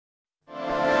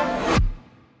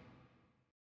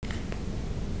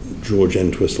George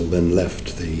Entwistle then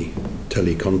left the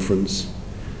teleconference,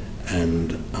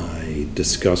 and I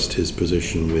discussed his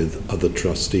position with other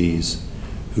trustees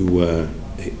who were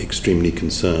extremely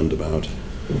concerned about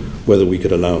whether we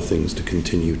could allow things to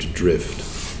continue to drift.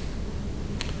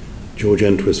 George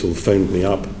Entwistle phoned me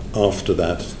up after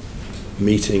that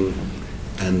meeting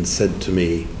and said to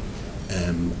me,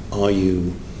 "Are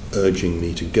you urging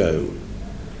me to go?"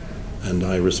 And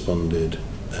I responded,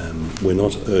 "We're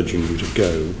not urging you to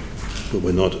go, but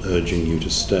we're not urging you to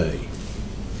stay."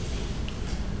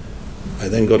 I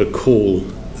then got a call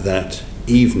that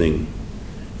evening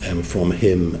from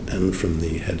him and from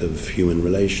the head of human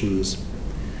resources,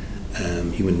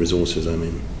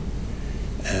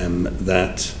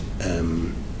 that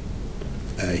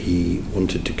he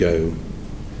wanted to go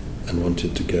and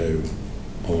wanted to go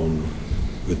on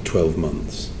with 12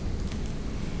 months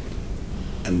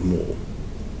and more.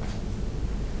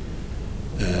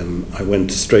 I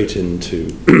went straight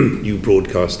into New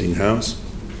Broadcasting House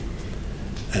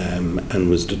and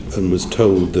was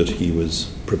told that he was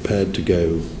prepared to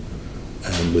go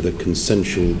with a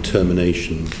consensual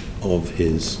termination of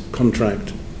his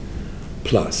contract,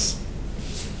 plus.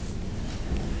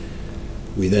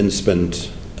 We then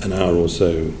spent an hour or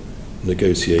so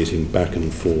negotiating back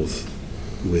and forth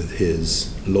with his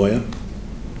lawyer,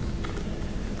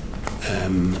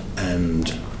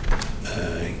 and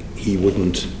he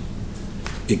wouldn't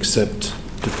accept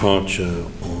departure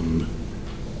on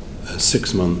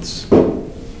 6 months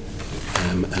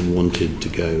and wanted to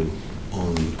go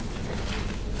on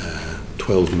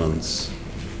 12 months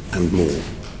and more.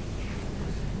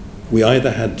 We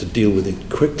either had to deal with it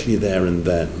quickly there and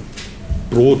then,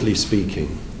 broadly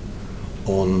speaking,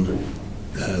 on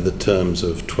the terms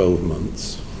of 12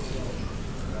 months,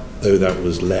 though that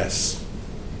was less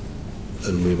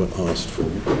than we were asked for,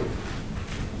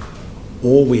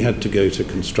 or we had to go to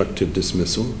constructive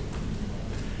dismissal,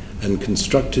 and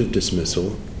constructive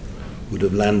dismissal would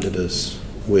have landed us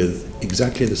with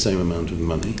exactly the same amount of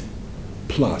money,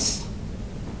 plus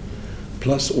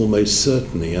almost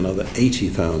certainly another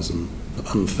 80,000 for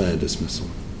unfair dismissal.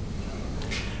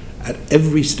 At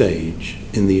every stage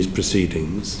in these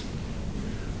proceedings,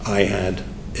 I had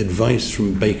advice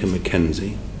from Baker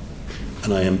McKenzie,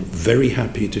 and I am very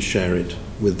happy to share it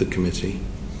with the committee,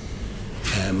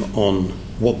 on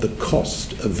what the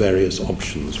cost of various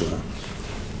options were.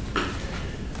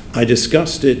 I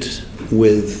discussed it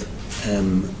with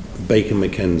Baker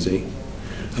McKenzie,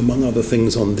 among other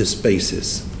things, on this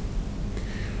basis.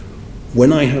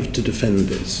 When I have to defend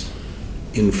this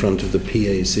in front of the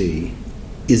PAC,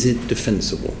 is it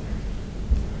defensible?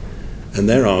 And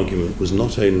their argument was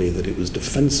not only that it was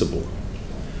defensible,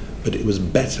 but it was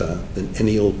better than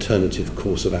any alternative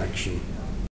course of action.